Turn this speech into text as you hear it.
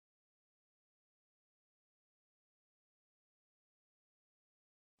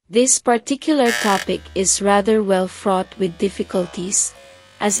This particular topic is rather well fraught with difficulties,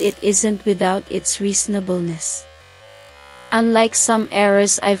 as it isn't without its reasonableness. Unlike some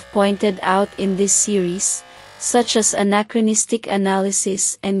errors I've pointed out in this series, such as anachronistic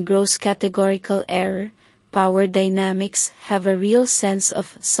analysis and gross categorical error, power dynamics have a real sense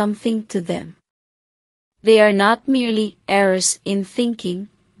of something to them. They are not merely errors in thinking,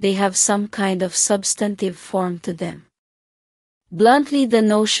 they have some kind of substantive form to them. Bluntly, the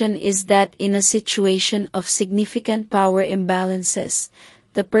notion is that in a situation of significant power imbalances,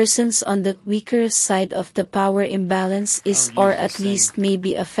 the persons on the weaker side of the power imbalance is or at least may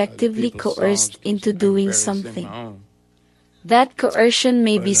be effectively coerced into doing something. That coercion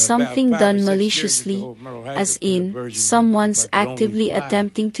may be something done maliciously, as in, someone's actively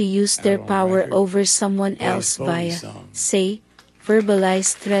attempting to use their power over someone else via, say,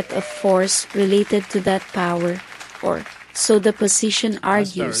 verbalized threat of force related to that power, or, so the position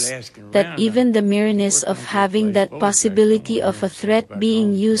argues, that even the mereness of having that possibility of a threat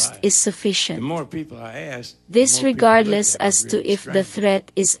being used is sufficient. This regardless as to if the threat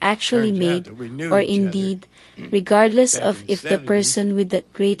is actually made, or indeed, regardless of if the person with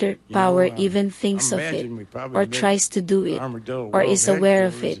that greater power even thinks of it, or tries to do it, or is aware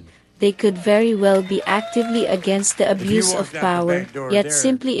of it. They could very well be actively against the abuse of power, yet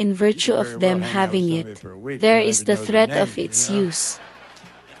simply in virtue of them having it, there is the threat of its use.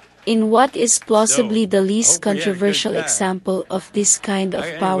 In what is plausibly the least controversial example of this kind of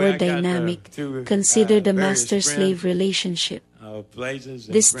power dynamic, consider the master-slave relationship.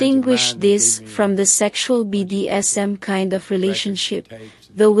 Distinguish this from the sexual BDSM kind of relationship,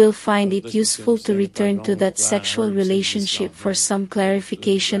 though we'll find it useful to return to that sexual relationship for some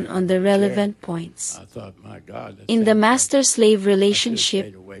clarification on the relevant points. In the master-slave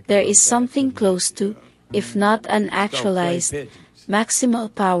relationship, there is something close to, if not unactualized,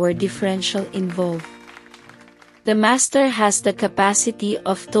 maximal power differential involved. The master has the capacity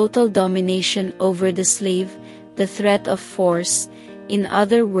of total domination over the slave. The threat of force, in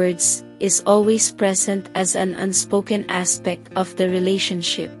other words, is always present as an unspoken aspect of the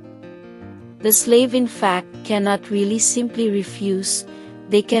relationship. The slave in fact cannot really simply refuse.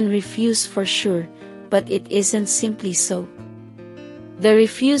 They can refuse for sure, but it isn't simply so. The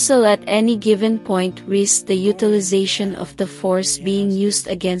refusal at any given point risks the utilization of the force being used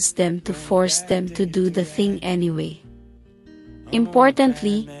against them to force them to do the thing anyway.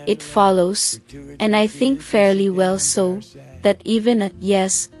 Importantly, it follows, and I think fairly well so, that even a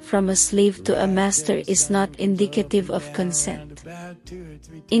yes from a slave to a master is not indicative of consent.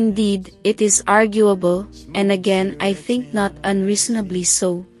 Indeed, it is arguable, and again I think not unreasonably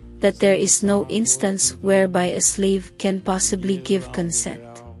so, that there is no instance whereby a slave can possibly give consent.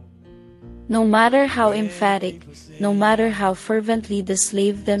 No matter how emphatic, no matter how fervently the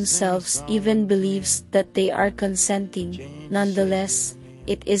slave themselves even believes that they are consenting, nonetheless,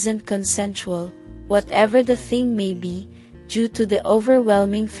 it isn't consensual, whatever the thing may be, due to the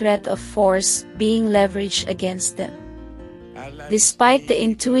overwhelming threat of force being leveraged against them. Despite the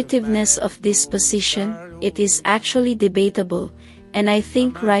intuitiveness of this position, it is actually debatable, and I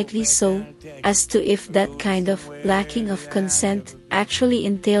think rightly so, as to if that kind of lacking of consent actually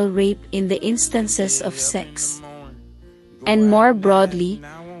entail rape in the instances of sex. And more broadly,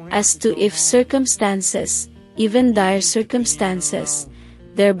 as to if circumstances, even dire circumstances,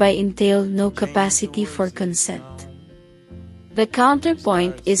 thereby entail no capacity for consent. The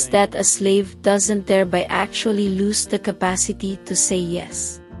counterpoint is that a slave doesn't thereby actually lose the capacity to say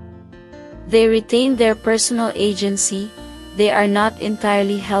yes. They retain their personal agency. They are not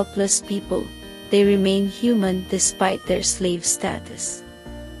entirely helpless people, they remain human despite their slave status.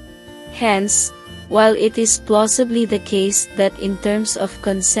 Hence, while it is plausibly the case that in terms of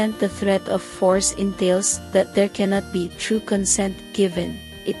consent the threat of force entails that there cannot be true consent given,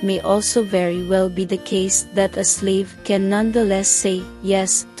 it may also very well be the case that a slave can nonetheless say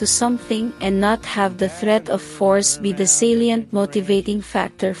yes to something and not have the threat of force be the salient motivating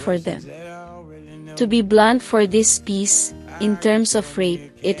factor for them. To be blunt for this piece, in terms of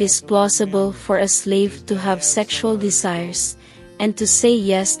rape, it is plausible for a slave to have sexual desires, and to say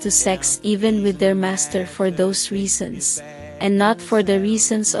yes to sex even with their master for those reasons, and not for the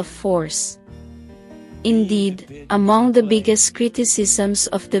reasons of force. Indeed, among the biggest criticisms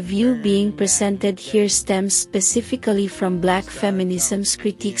of the view being presented here stems specifically from black feminism's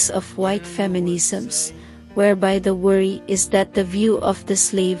critiques of white feminisms, whereby the worry is that the view of the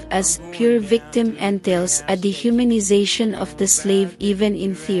slave as pure victim entails a dehumanization of the slave even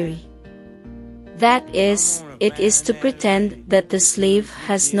in theory. That is, it is to pretend that the slave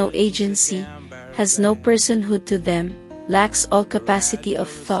has no agency, has no personhood to them, lacks all capacity of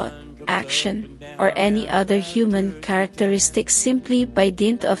thought, action, or any other human characteristic simply by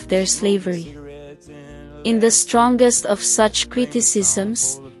dint of their slavery. In the strongest of such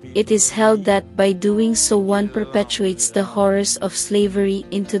criticisms, it is held that by doing so one perpetuates the horrors of slavery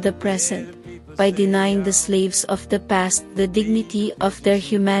into the present, by denying the slaves of the past the dignity of their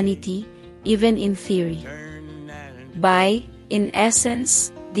humanity, even in theory. By, in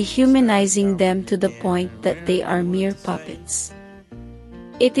essence, dehumanizing them to the point that they are mere puppets.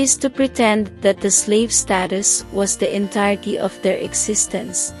 It is to pretend that the slave status was the entirety of their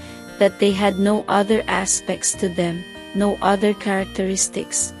existence, that they had no other aspects to them, no other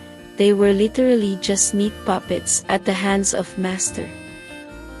characteristics. They were literally just meat puppets at the hands of master.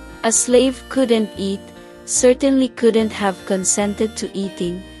 A slave couldn't eat, certainly couldn't have consented to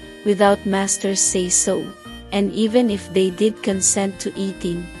eating, without master's say-so, and even if they did consent to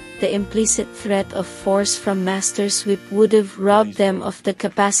eating, the implicit threat of force from master's whip would have robbed them of the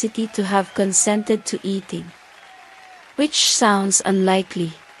capacity to have consented to eating. Which sounds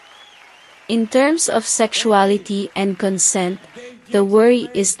unlikely. In terms of sexuality and consent, the worry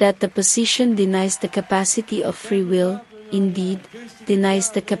is that the position denies the capacity of free will, indeed,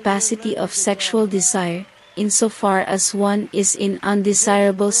 denies the capacity of sexual desire, insofar as one is in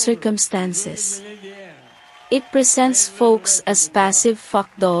undesirable circumstances. It presents folks as passive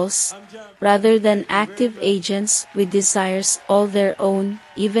fuck dolls, rather than active agents with desires all their own,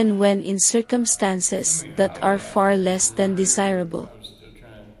 even when in circumstances that are far less than desirable.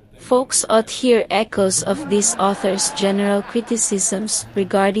 Folks ought hear echoes of this author's general criticisms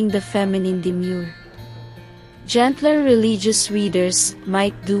regarding the feminine demure. Gentler religious readers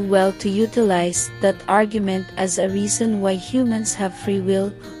might do well to utilize that argument as a reason why humans have free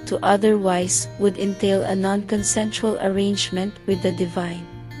will, to otherwise would entail a non-consensual arrangement with the divine.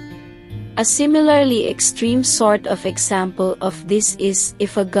 A similarly extreme sort of example of this is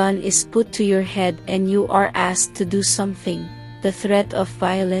if a gun is put to your head and you are asked to do something. The threat of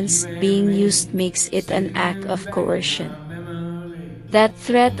violence being used makes it an act of coercion. That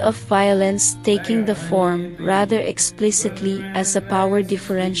threat of violence taking the form rather explicitly as a power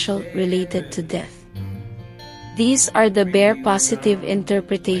differential related to death. These are the bare positive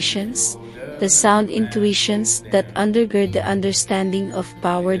interpretations, the sound intuitions that undergird the understanding of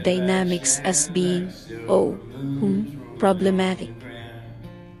power dynamics as being, problematic.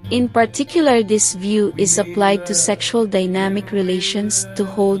 In particular, this view is applied to sexual dynamic relations to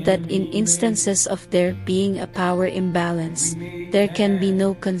hold that in instances of there being a power imbalance, there can be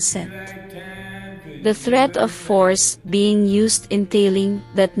no consent. The threat of force being used entailing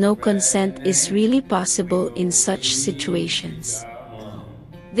that no consent is really possible in such situations.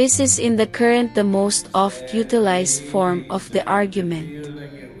 This is in the current the most oft-utilized form of the argument.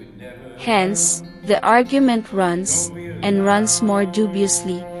 Hence, the argument runs, and runs more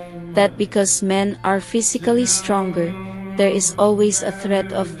dubiously, that because men are physically stronger, there is always a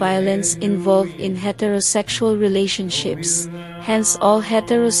threat of violence involved in heterosexual relationships, hence all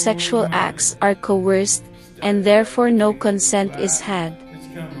heterosexual acts are coerced, and therefore no consent is had.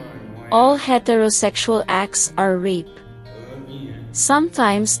 All heterosexual acts are rape.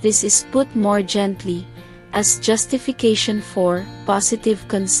 Sometimes this is put more gently, as justification for positive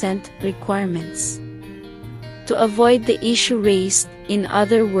consent requirements. To avoid the issue raised, in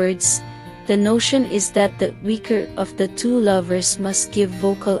other words, the notion is that the weaker of the two lovers must give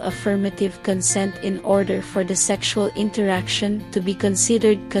vocal affirmative consent in order for the sexual interaction to be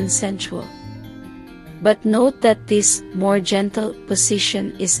considered consensual. But note that this more gentle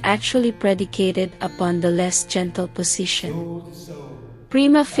position is actually predicated upon the less gentle position.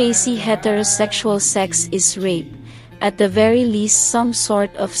 Prima facie heterosexual sex is rape, at the very least some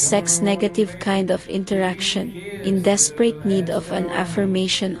sort of sex-negative kind of interaction, in desperate need of an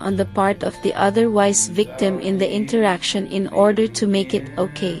affirmation on the part of the otherwise victim in the interaction in order to make it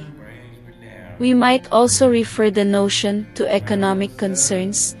okay. We might also refer the notion to economic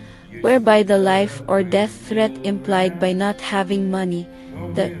concerns, whereby the life or death threat implied by not having money,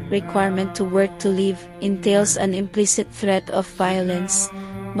 the requirement to work to live, entails an implicit threat of violence,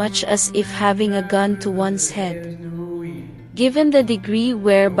 much as if having a gun to one's head. Given the degree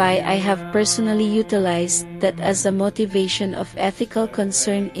whereby I have personally utilized that as a motivation of ethical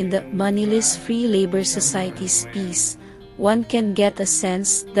concern in the moneyless free labor society's piece, one can get a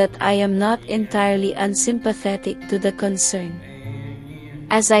sense that I am not entirely unsympathetic to the concern.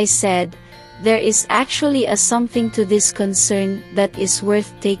 As I said, there is actually a something to this concern that is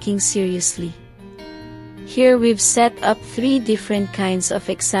worth taking seriously. Here we've set up three different kinds of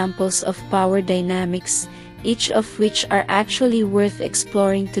examples of power dynamics, each of which are actually worth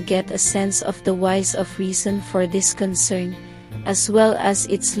exploring to get a sense of the whys of reason for this concern, as well as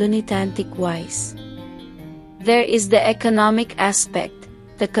its lunatic whys. There is the economic aspect,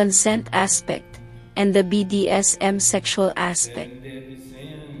 the consent aspect, and the BDSM sexual aspect.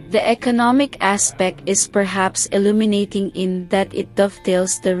 The economic aspect is perhaps illuminating in that it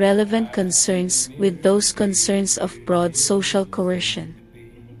dovetails the relevant concerns with those concerns of broad social coercion.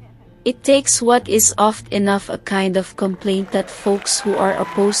 It takes what is oft enough a kind of complaint that folks who are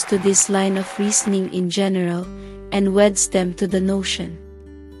opposed to this line of reasoning in general, and weds them to the notion.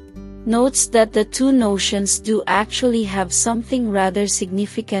 Notes that the two notions do actually have something rather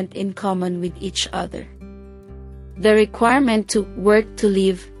significant in common with each other. The requirement to work to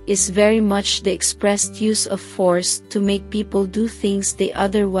live is very much the expressed use of force to make people do things they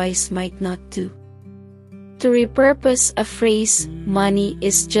otherwise might not do. To repurpose a phrase, money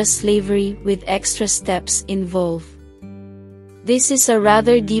is just slavery with extra steps involved. This is a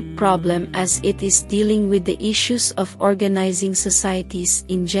rather deep problem as it is dealing with the issues of organizing societies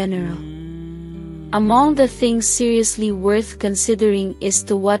in general. Among the things seriously worth considering is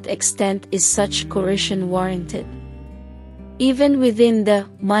to what extent is such coercion warranted. Even within the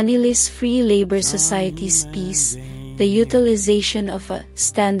moneyless free labor society's piece, the utilization of a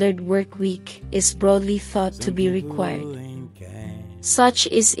standard work week is broadly thought to be required. Such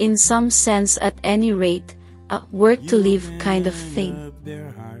is in some sense at any rate, a work-to-live kind of thing.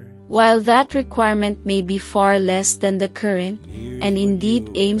 While that requirement may be far less than the current, and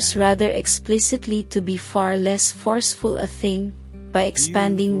indeed aims rather explicitly to be far less forceful a thing, by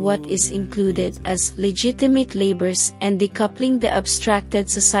expanding what is included as legitimate labors and decoupling the abstracted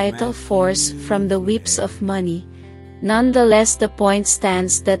societal force from the whips of money, nonetheless the point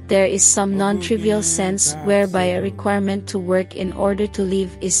stands that there is some non-trivial sense whereby a requirement to work in order to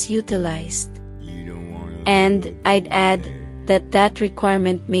live is utilized. And I'd add that that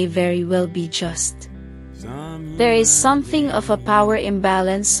requirement may very well be just. There is something of a power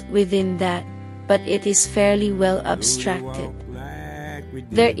imbalance within that, but it is fairly well abstracted.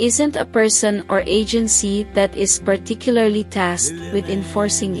 There isn't a person or agency that is particularly tasked with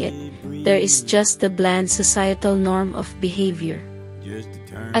enforcing it, there is just the bland societal norm of behavior.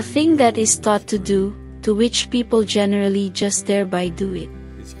 A thing that is taught to do, to which people generally just thereby do it.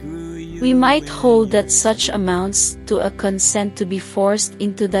 We might hold that such amounts to a consent to be forced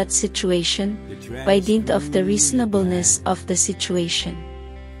into that situation, by dint of the reasonableness of the situation.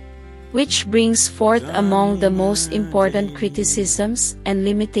 Which brings forth among the most important criticisms and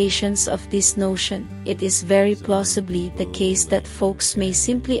limitations of this notion, it is very plausibly the case that folks may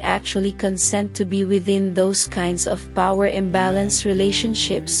simply actually consent to be within those kinds of power imbalance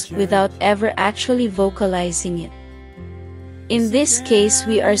relationships without ever actually vocalizing it. In this case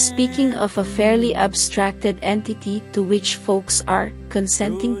we are speaking of a fairly abstracted entity to which folks are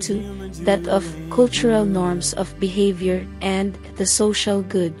consenting to, that of cultural norms of behavior and the social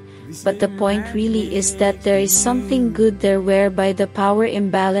good. But the point really is that there is something good there whereby the power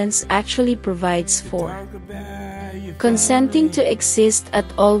imbalance actually provides for. Consenting to exist at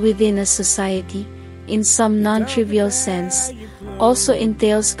all within a society, in some non-trivial sense, also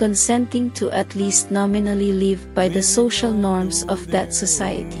entails consenting to at least nominally live by the social norms of that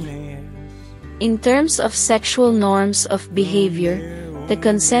society. In terms of sexual norms of behavior, the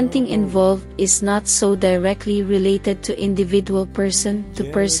consenting involved is not so directly related to individual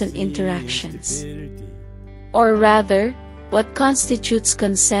person-to-person interactions. Or rather, what constitutes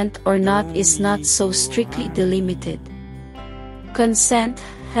consent or not is not so strictly delimited. Consent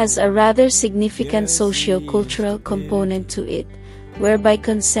has a rather significant socio-cultural component to it, whereby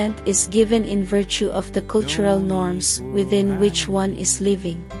consent is given in virtue of the cultural norms within which one is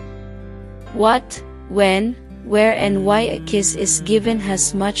living. What, when, where and why a kiss is given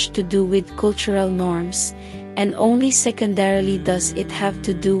has much to do with cultural norms, and only secondarily does it have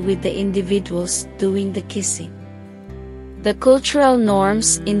to do with the individuals doing the kissing. The cultural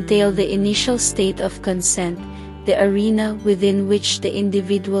norms entail the initial state of consent, the arena within which the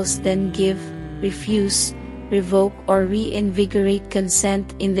individuals then give, refuse, revoke or reinvigorate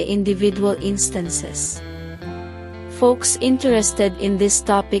consent in the individual instances. Folks interested in this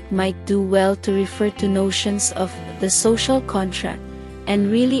topic might do well to refer to notions of the social contract,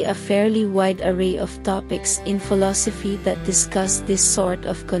 and really a fairly wide array of topics in philosophy that discuss this sort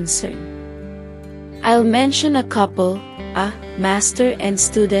of concern. I'll mention a couple, master and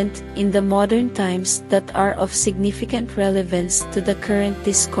student, in the modern times that are of significant relevance to the current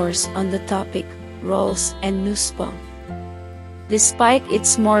discourse on the topic, Rawls and Nussbaum. Despite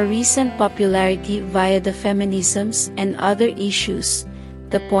its more recent popularity via the feminisms and other issues,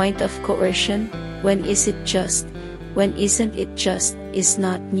 the point of coercion, when is it just, when isn't it just, is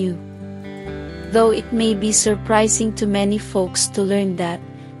not new. Though it may be surprising to many folks to learn that,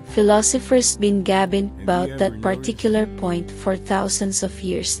 philosophers been gabbing about that particular point for thousands of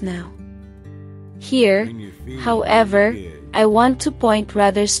years now. Here, however, I want to point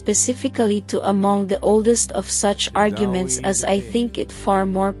rather specifically to among the oldest of such arguments, as I think it far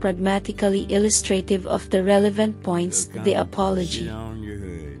more pragmatically illustrative of the relevant points, the Apology.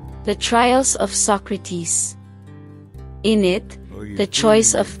 The Trials of Socrates. In it, the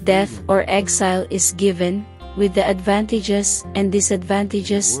choice of death or exile is given, with the advantages and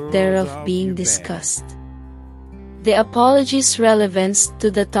disadvantages thereof being discussed. The Apology's relevance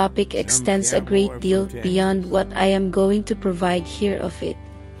to the topic extends a great deal beyond what I am going to provide here of it,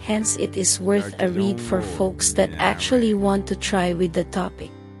 hence it is worth a read for folks that actually want to try with the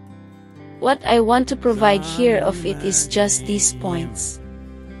topic. What I want to provide here of it is just these points.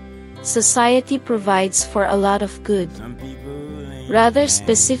 Society provides for a lot of good. Rather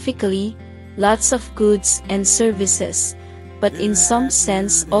specifically, lots of goods and services, but in some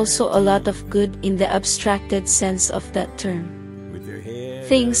sense also a lot of good in the abstracted sense of that term.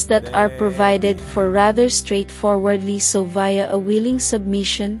 Things that are provided for rather straightforwardly so via a willing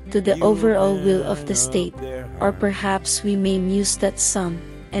submission to the overall will of the state, or perhaps we may muse that some,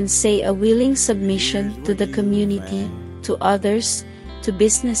 and say a willing submission to the community, to others, to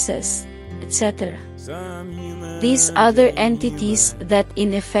businesses, etc. These other entities that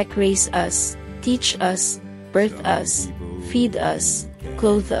in effect raise us, teach us, birth us, feed us,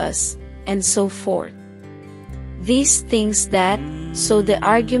 clothe us, and so forth. These things that, so the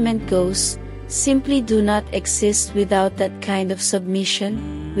argument goes, simply do not exist without that kind of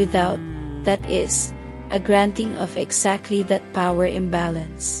submission, without, that is, a granting of exactly that power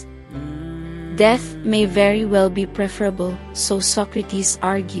imbalance. Death may very well be preferable, so Socrates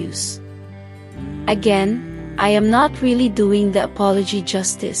argues. Again, I am not really doing the Apology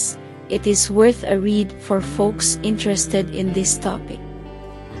justice. It is worth a read for folks interested in this topic.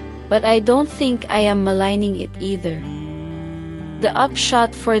 But I don't think I am maligning it either. The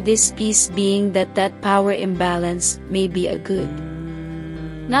upshot for this piece being that that power imbalance may be a good,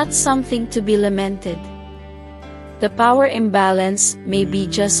 not something to be lamented. The power imbalance may be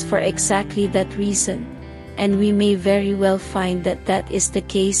just for exactly that reason, and we may very well find that that is the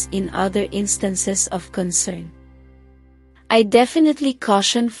case in other instances of concern. I definitely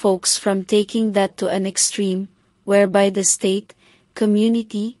caution folks from taking that to an extreme, whereby the state,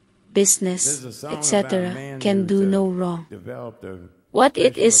 community, business, etc., can do no wrong. What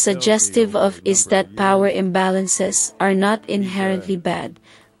it is suggestive of is that power imbalances are not inherently bad,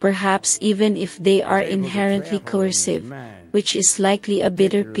 perhaps even if they are inherently coercive, which is likely a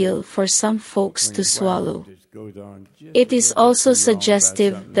bitter pill for some folks to swallow. It is also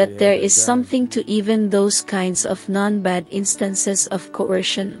suggestive that there is something to even those kinds of non-bad instances of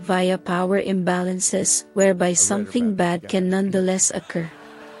coercion via power imbalances whereby something bad can nonetheless occur.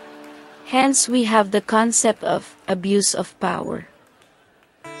 Hence we have the concept of abuse of power.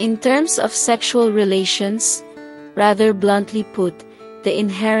 In terms of sexual relations, rather bluntly put, the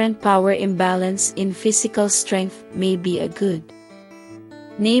inherent power imbalance in physical strength may be a good.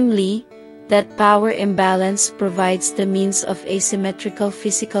 Namely, that power imbalance provides the means of asymmetrical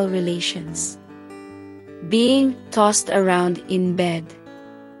physical relations. Being tossed around in bed,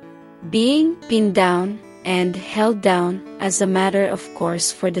 being pinned down and held down as a matter of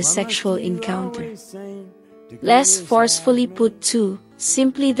course for the sexual encounter. Less forcefully put too,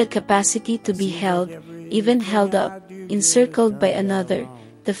 simply the capacity to be held, even held up, encircled by another,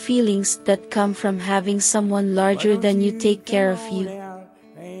 the feelings that come from having someone larger than you take care of you.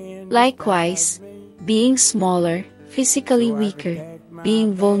 Likewise, being smaller, physically weaker,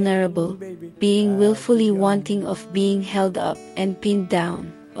 being vulnerable, being willfully wanting of being held up and pinned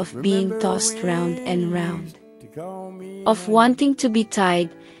down, of being tossed round and round, of wanting to be tied,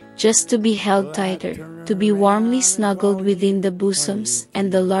 just to be held tighter, to be warmly snuggled within the bosoms and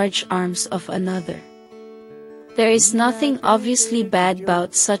the large arms of another. There is nothing obviously bad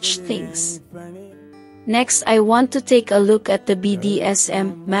about such things. Next, I want to take a look at the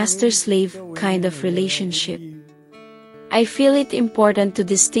BDSM, master-slave, kind of relationship. I feel it important to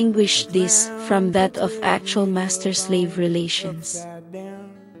distinguish this from that of actual master-slave relations.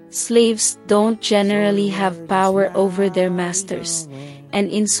 Slaves don't generally have power over their masters, and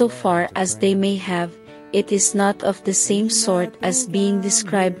insofar as they may have, it is not of the same sort as being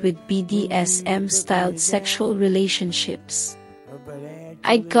described with BDSM-styled sexual relationships.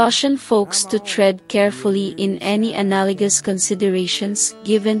 I'd caution folks to tread carefully in any analogous considerations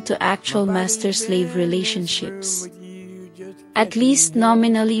given to actual master-slave relationships. At least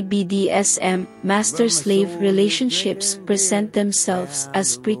nominally, BDSM master-slave relationships present themselves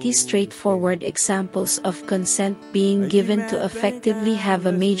as pretty straightforward examples of consent being given to effectively have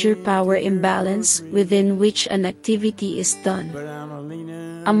a major power imbalance within which an activity is done.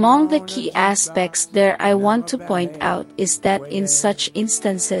 Among the key aspects there I want to point out is that in such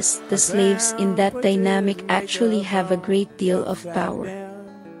instances the slaves in that dynamic actually have a great deal of power.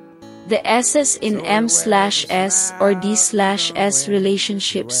 The S's in M/S or D/S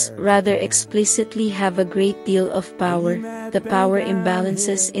relationships rather explicitly have a great deal of power. The power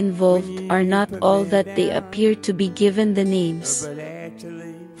imbalances involved are not all that they appear to be given the names.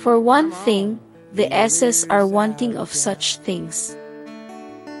 For one thing, the S's are wanting of such things.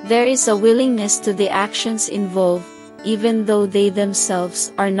 There is a willingness to the actions involved, even though they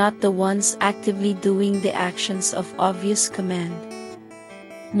themselves are not the ones actively doing the actions of obvious command.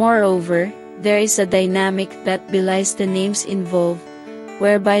 Moreover, there is a dynamic that belies the names involved,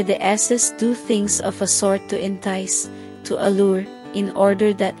 whereby the S's do things of a sort to entice, to allure, in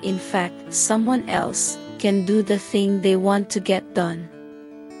order that in fact someone else can do the thing they want to get done.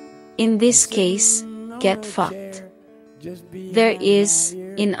 In this case, get fucked. There is,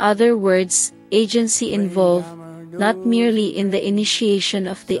 in other words, agency involved, not merely in the initiation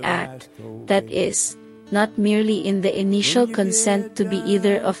of the act, that is, not merely in the initial consent to be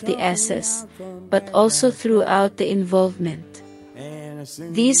either of the S's, but also throughout the involvement.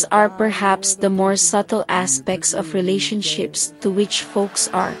 These are perhaps the more subtle aspects of relationships to which folks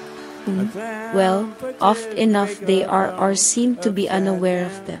are, well, oft enough they are or seem to be unaware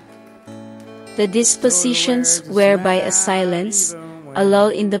of them. The dispositions whereby a silence, a lull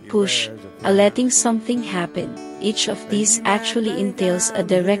in the push, a letting something happen, each of these actually entails a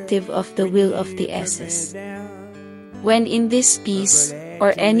directive of the will of the S's. When in this piece,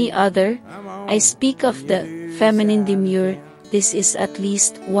 or any other, I speak of the feminine demure, this is at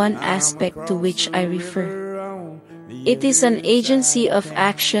least one aspect to which I refer. It is an agency of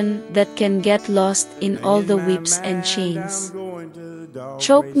action that can get lost in all the whips and chains.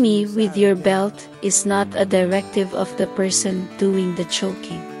 Choke me with your belt is not a directive of the person doing the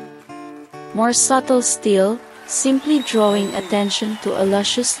choking. More subtle still, simply drawing attention to a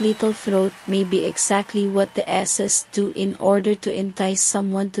luscious little throat may be exactly what the S's do in order to entice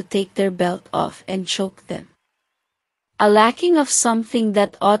someone to take their belt off and choke them. A lacking of something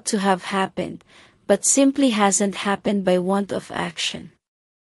that ought to have happened, but simply hasn't happened by want of action.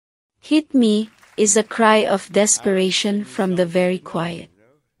 Hit me is a cry of desperation from the very quiet.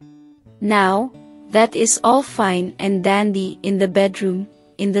 Now, that is all fine and dandy in the bedroom,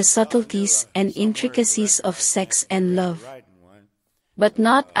 in the subtleties and intricacies of sex and love, but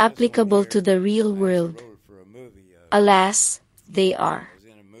not applicable to the real world. Alas, they are.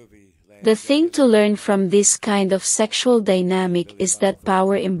 The thing to learn from this kind of sexual dynamic is that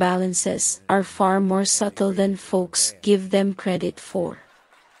power imbalances are far more subtle than folks give them credit for.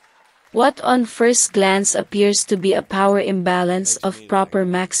 What on first glance appears to be a power imbalance of proper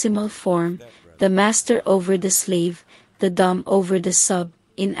maximal form, the master over the slave, the dom over the sub,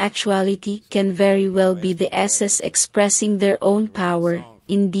 in actuality can very well be the S's expressing their own power,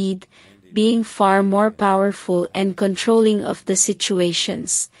 indeed, being far more powerful and controlling of the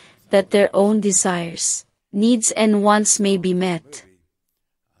situations, that their own desires, needs and wants may be met.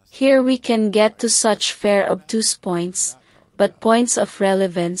 Here we can get to such fair obtuse points, but points of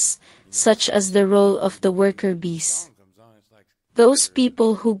relevance, such as the role of the worker bees. Those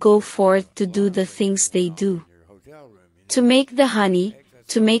people who go forth to do the things they do. To make the honey,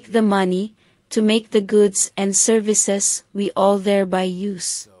 to make the money, to make the goods and services we all thereby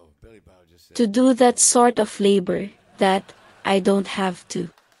use. To do that sort of labor, that, I don't have to.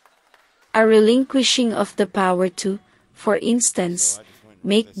 A relinquishing of the power to, for instance,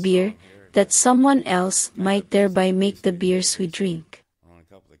 make beer, that someone else might thereby make the beers we drink.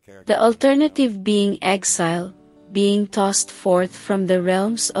 The alternative being exile, being tossed forth from the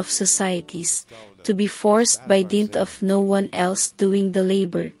realms of societies, to be forced by dint of no one else doing the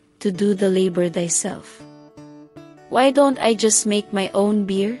labor, to do the labor thyself. Why don't I just make my own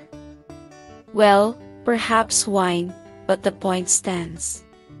beer? Well, perhaps wine, but the point stands.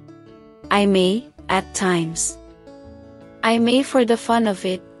 I may, at times. I may for the fun of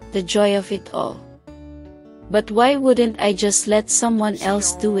it, the joy of it all. But why wouldn't I just let someone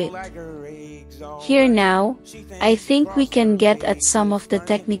else do it? Here now, I think we can get at some of the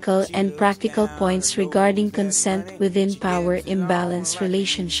technical and practical points regarding consent within power imbalance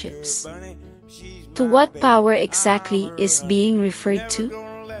relationships. To what power exactly is being referred to?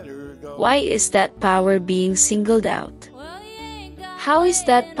 Why is that power being singled out? How is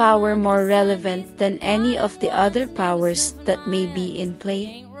that power more relevant than any of the other powers that may be in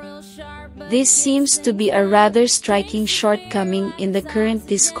play? This seems to be a rather striking shortcoming in the current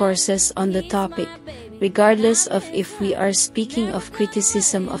discourses on the topic, regardless of if we are speaking of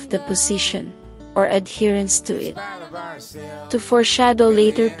criticism of the position or adherence to it. To foreshadow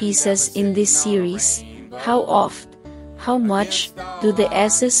later pieces in this series, how oft, how much, do the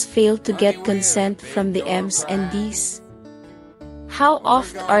S's fail to get consent from the M's and D's? How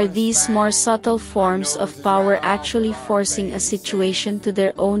oft are these more subtle forms of power actually forcing a situation to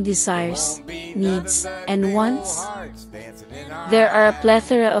their own desires, needs, and wants? There are a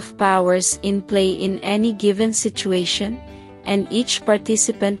plethora of powers in play in any given situation, and each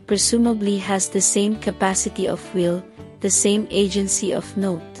participant presumably has the same capacity of will, the same agency of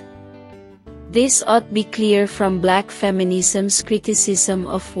note. This ought be clear from black feminism's criticism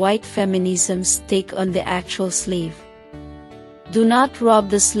of white feminism's take on the actual slave. Do not rob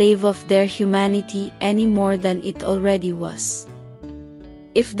the slave of their humanity any more than it already was.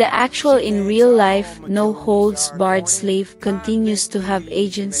 If the actual in real life no-holds-barred slave continues to have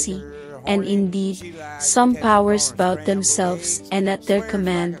agency, and indeed, some powers about themselves and at their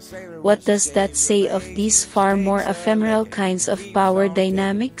command, what does that say of these far more ephemeral kinds of power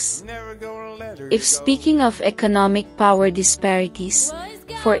dynamics? If speaking of economic power disparities,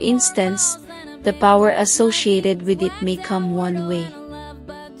 for instance, the power associated with it may come one way.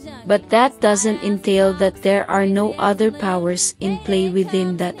 But that doesn't entail that there are no other powers in play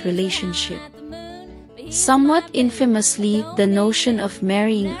within that relationship. Somewhat infamously, the notion of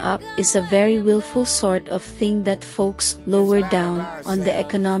marrying up is a very willful sort of thing that folks lower down on the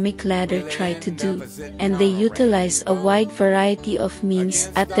economic ladder try to do, and they utilize a wide variety of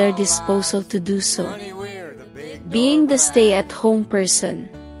means at their disposal to do so. Being the stay-at-home person,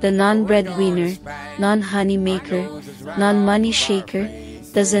 the non-breadwinner, non-honey maker, non-money shaker,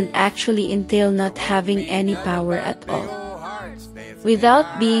 doesn't actually entail not having any power at all.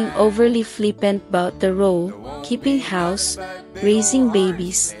 Without being overly flippant about the role, keeping house, raising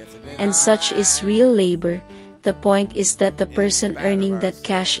babies, and such is real labor, the point is that the person earning that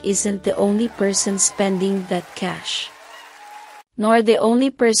cash isn't the only person spending that cash, nor the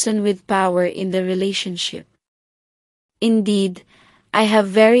only person with power in the relationship. Indeed, I have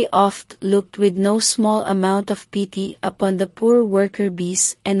very oft looked with no small amount of pity upon the poor worker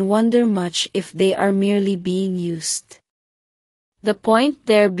bees and wonder much if they are merely being used. The point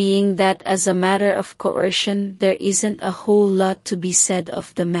there being that as a matter of coercion there isn't a whole lot to be said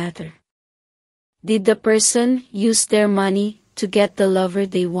of the matter. Did the person use their money to get the lover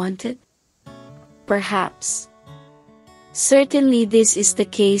they wanted? Perhaps. Certainly this is the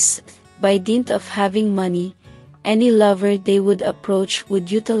case. By dint of having money, any lover they would approach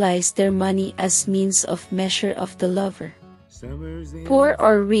would utilize their money as means of measure of the lover. Poor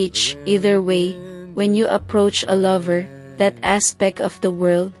or rich, either way, when you approach a lover, that aspect of the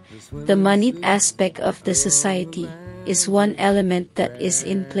world, the moneyed aspect of the society, is one element that is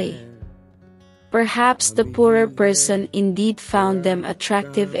in play. Perhaps the poorer person indeed found them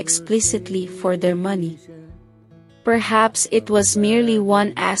attractive explicitly for their money. Perhaps it was merely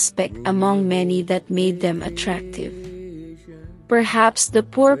one aspect among many that made them attractive. Perhaps the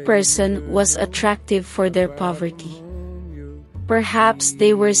poor person was attractive for their poverty. Perhaps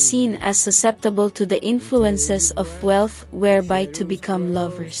they were seen as susceptible to the influences of wealth whereby to become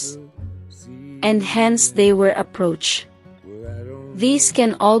lovers, and hence they were approached. These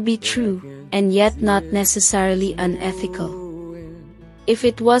can all be true, and yet not necessarily unethical. If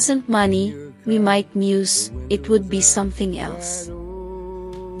it wasn't money, we might muse, it would be something else.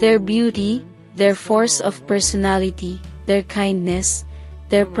 Their beauty, their force of personality, their kindness,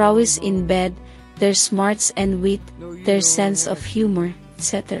 their prowess in bed, their smarts and wit, their sense of humor,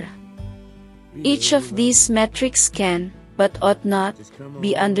 etc. Each of these metrics can, but ought not,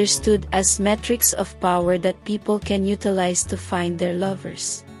 be understood as metrics of power that people can utilize to find their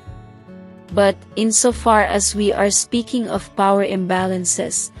lovers. But, insofar as we are speaking of power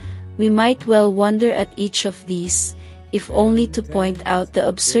imbalances, we might well wonder at each of these, if only to point out the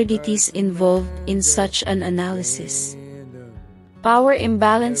absurdities involved in such an analysis. Power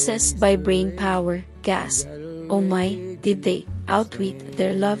imbalances by brain power, gasp, oh my, did they outwit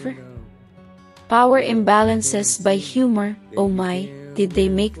their lover? Power imbalances by humor, oh my, did they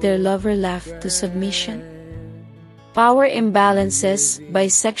make their lover laugh to submission? Power imbalances by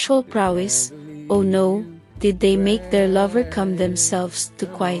sexual prowess, oh no, did they make their lover come themselves to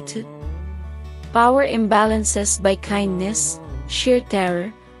quietude? Power imbalances by kindness, sheer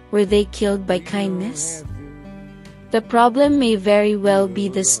terror, were they killed by kindness? The problem may very well be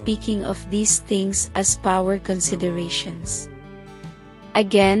the speaking of these things as power considerations.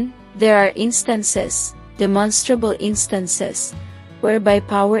 Again, there are instances, demonstrable instances, whereby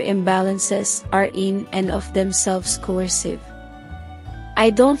power imbalances are in and of themselves coercive. I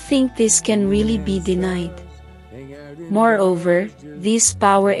don't think this can really be denied. Moreover, these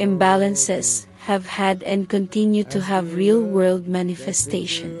power imbalances have had and continue to have real-world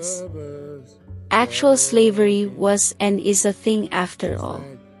manifestations. Actual slavery was and is a thing after all.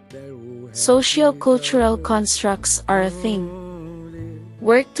 Socio-cultural constructs are a thing.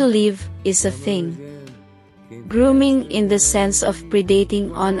 Work to live is a thing. Grooming in the sense of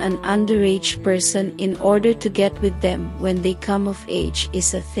predating on an underage person in order to get with them when they come of age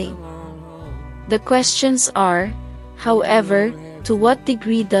is a thing. The questions are, however, to what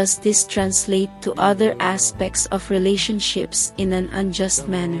degree does this translate to other aspects of relationships in an unjust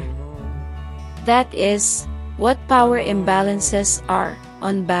manner? That is, what power imbalances are,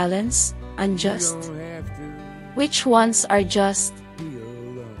 on balance, unjust? Which ones are just?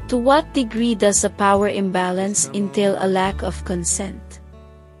 To what degree does a power imbalance entail a lack of consent?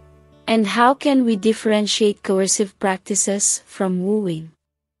 And how can we differentiate coercive practices from wooing?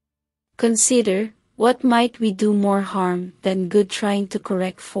 Consider, what might we do more harm than good trying to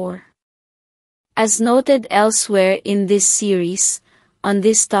correct for? As noted elsewhere in this series, on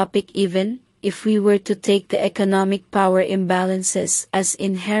this topic even, if we were to take the economic power imbalances as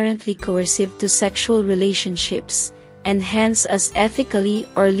inherently coercive to sexual relationships, and hence as ethically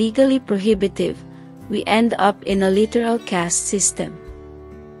or legally prohibitive, we end up in a literal caste system.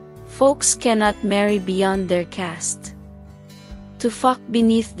 Folks cannot marry beyond their caste. To fuck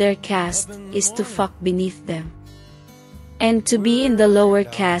beneath their caste is to fuck beneath them. And to be in the lower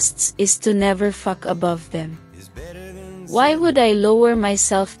castes is to never fuck above them. Why would I lower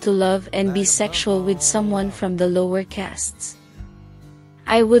myself to love and be sexual with someone from the lower castes?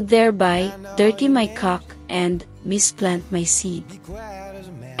 I would thereby dirty my cock and misplant my seed.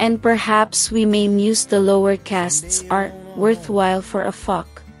 And perhaps we may muse the lower castes are worthwhile for a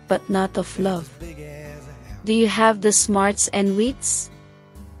fuck, but not of love. Do you have the smarts and wits?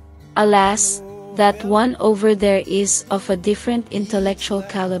 Alas, that one over there is of a different intellectual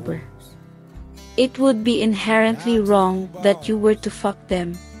caliber. It would be inherently wrong that you were to fuck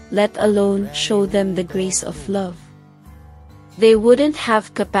them, let alone show them the grace of love. They wouldn't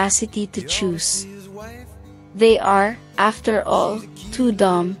have capacity to choose. They are, after all, too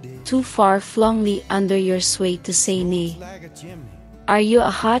dumb, too far-flungly under your sway to say nay. Are you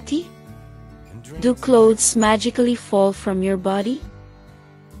a hottie? Do clothes magically fall from your body?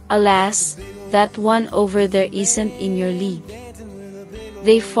 Alas, that one over there isn't in your league.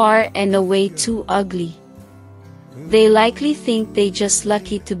 They far and away too ugly. They likely think they just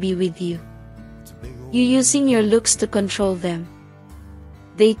lucky to be with you. You using your looks to control them.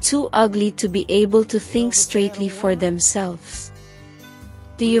 They too ugly to be able to think straightly for themselves.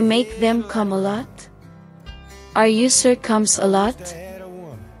 Do you make them come a lot? Are you circums a lot?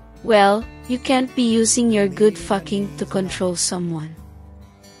 Well, you can't be using your good fucking to control someone.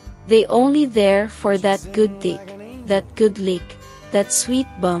 They only there for that good dick, that good lick, that sweet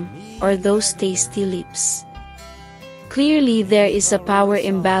bum, or those tasty lips. Clearly there is a power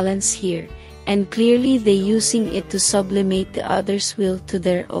imbalance here, and clearly they using it to sublimate the other's will to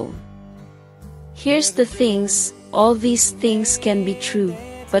their own. Here's the things, all these things can be true,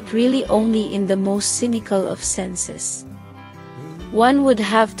 but really only in the most cynical of senses. One would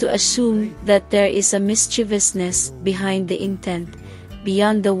have to assume that there is a mischievousness behind the intent,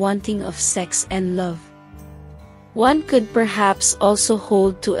 beyond the wanting of sex and love. One could perhaps also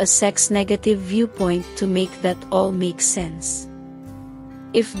hold to a sex-negative viewpoint to make that all make sense.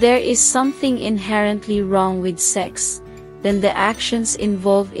 If there is something inherently wrong with sex, then the actions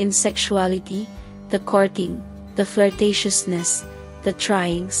involved in sexuality, the courting, the flirtatiousness, the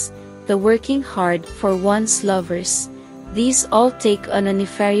tryings, the working hard for one's lovers, these all take on a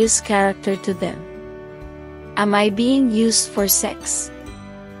nefarious character to them. Am I being used for sex?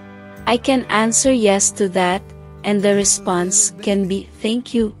 I can answer yes to that, and the response can be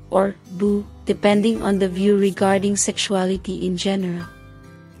thank you or boo, depending on the view regarding sexuality in general.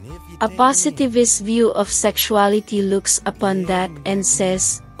 A positivist view of sexuality looks upon that and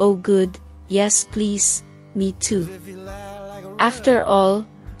says, oh good, yes please, me too. After all,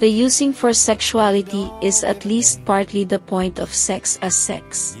 the using for sexuality is at least partly the point of sex as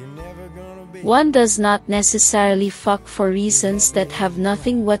sex. One does not necessarily fuck for reasons that have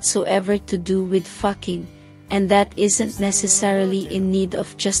nothing whatsoever to do with fucking, and that isn't necessarily in need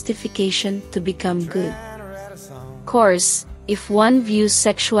of justification to become good. Course, if one views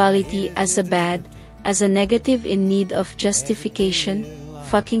sexuality as a bad, as a negative in need of justification,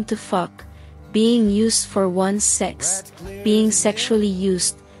 fucking to fuck, being used for one's sex, being sexually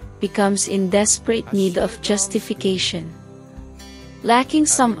used, becomes in desperate need of justification. Lacking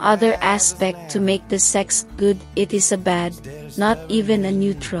some other aspect to make the sex good, it is a bad, not even a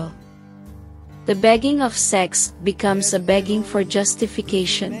neutral. The begging of sex becomes a begging for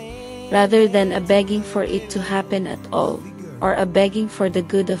justification, rather than a begging for it to happen at all, or a begging for the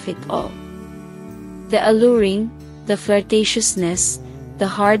good of it all. The alluring, the flirtatiousness, the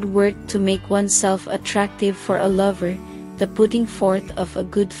hard work to make oneself attractive for a lover, the putting forth of a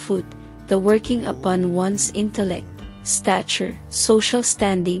good foot, the working upon one's intellect, stature, social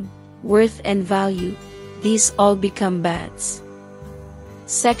standing, worth and value, these all become bads.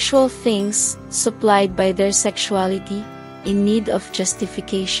 Sexual things, supplied by their sexuality, in need of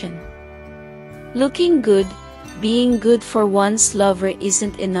justification. Looking good, being good for one's lover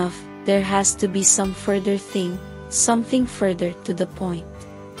isn't enough, there has to be some further thing, something further to the point.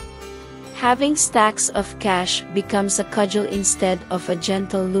 Having stacks of cash becomes a cudgel instead of a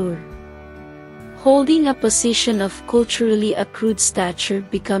gentle lure. Holding a position of culturally accrued stature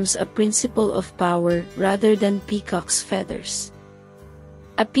becomes a principle of power rather than peacock's feathers.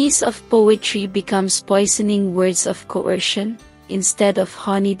 A piece of poetry becomes poisoning words of coercion, instead of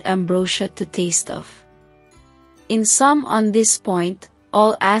honeyed ambrosia to taste of. In sum, on this point,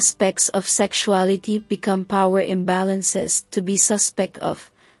 all aspects of sexuality become power imbalances to be suspect of,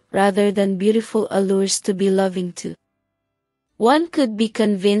 rather than beautiful allures to be loving to. One could be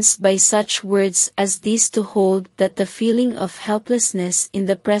convinced by such words as these to hold that the feeling of helplessness in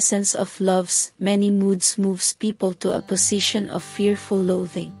the presence of love's many moods moves people to a position of fearful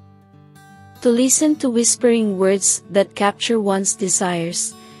loathing. To listen to whispering words that capture one's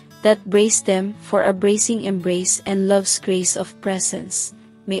desires, that brace them for a bracing embrace and love's grace of presence,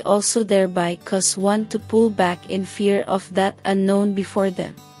 may also thereby cause one to pull back in fear of that unknown before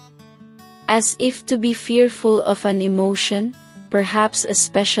them. As if to be fearful of an emotion, perhaps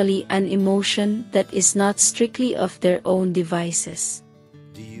especially an emotion that is not strictly of their own devices.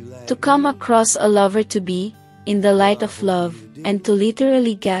 To come across a lover to be, in the light of love, and to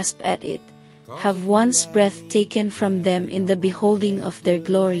literally gasp at it, have one's breath taken from them in the beholding of their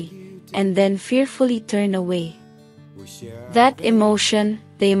glory, and then fearfully turn away. That emotion,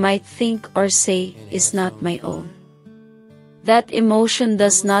 they might think or say, is not my own. That emotion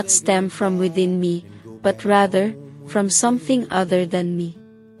does not stem from within me, but rather, from something other than me.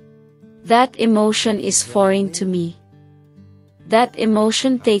 That emotion is foreign to me. That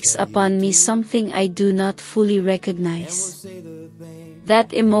emotion takes upon me something I do not fully recognize.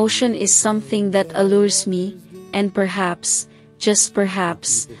 That emotion is something that allures me, and perhaps, just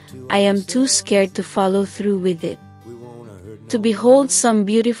perhaps, I am too scared to follow through with it. To behold some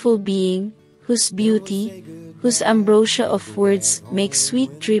beautiful being, whose beauty, whose ambrosia of words make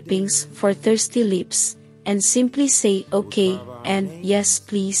sweet drippings for thirsty lips, and simply say okay, and yes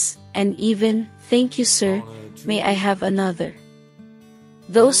please, and even, thank you sir, may I have another.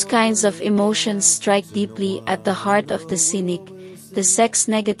 Those kinds of emotions strike deeply at the heart of the cynic, the sex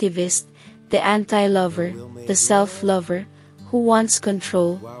negativist, the anti-lover, the self-lover, who wants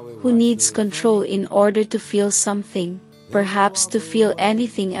control, who needs control in order to feel something, perhaps to feel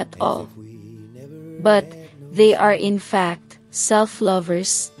anything at all. But, they are in fact,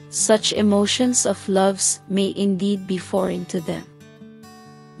 self-lovers. Such emotions of loves may indeed be foreign to them.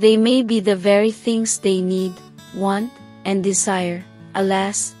 They may be the very things they need, want, and desire,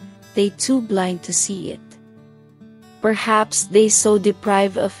 alas, they too blind to see it. Perhaps they so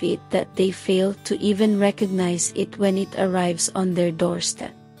deprive of it that they fail to even recognize it when it arrives on their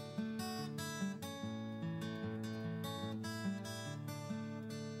doorstep.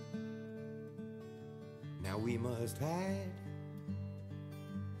 Now we must hide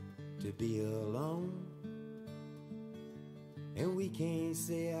to be alone, and we can't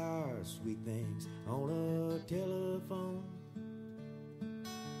say our sweet things on a telephone.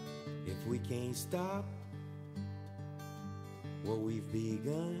 If we can't stop what we've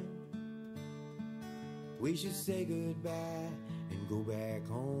begun, we should say goodbye and go back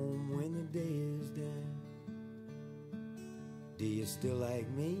home when the day is done. Do you still like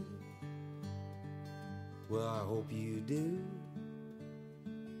me? Well, I hope you do.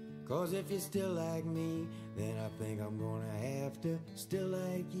 'Cause if you still like me, then I think I'm gonna have to still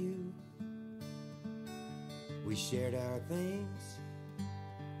like you. We shared our things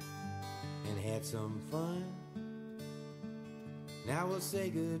and had some fun. Now we'll say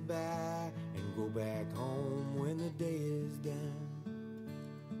goodbye and go back home when the day is done.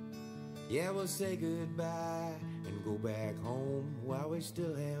 Yeah, we'll say goodbye and go back home while we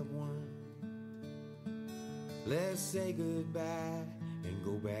still have one. Let's say goodbye and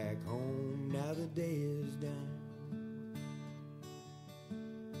go back home now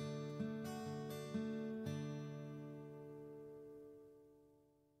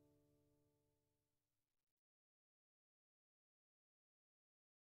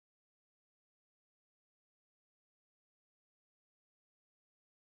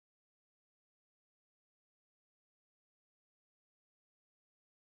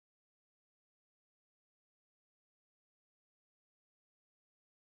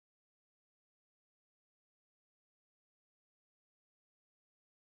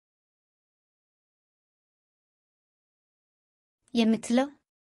የምትለው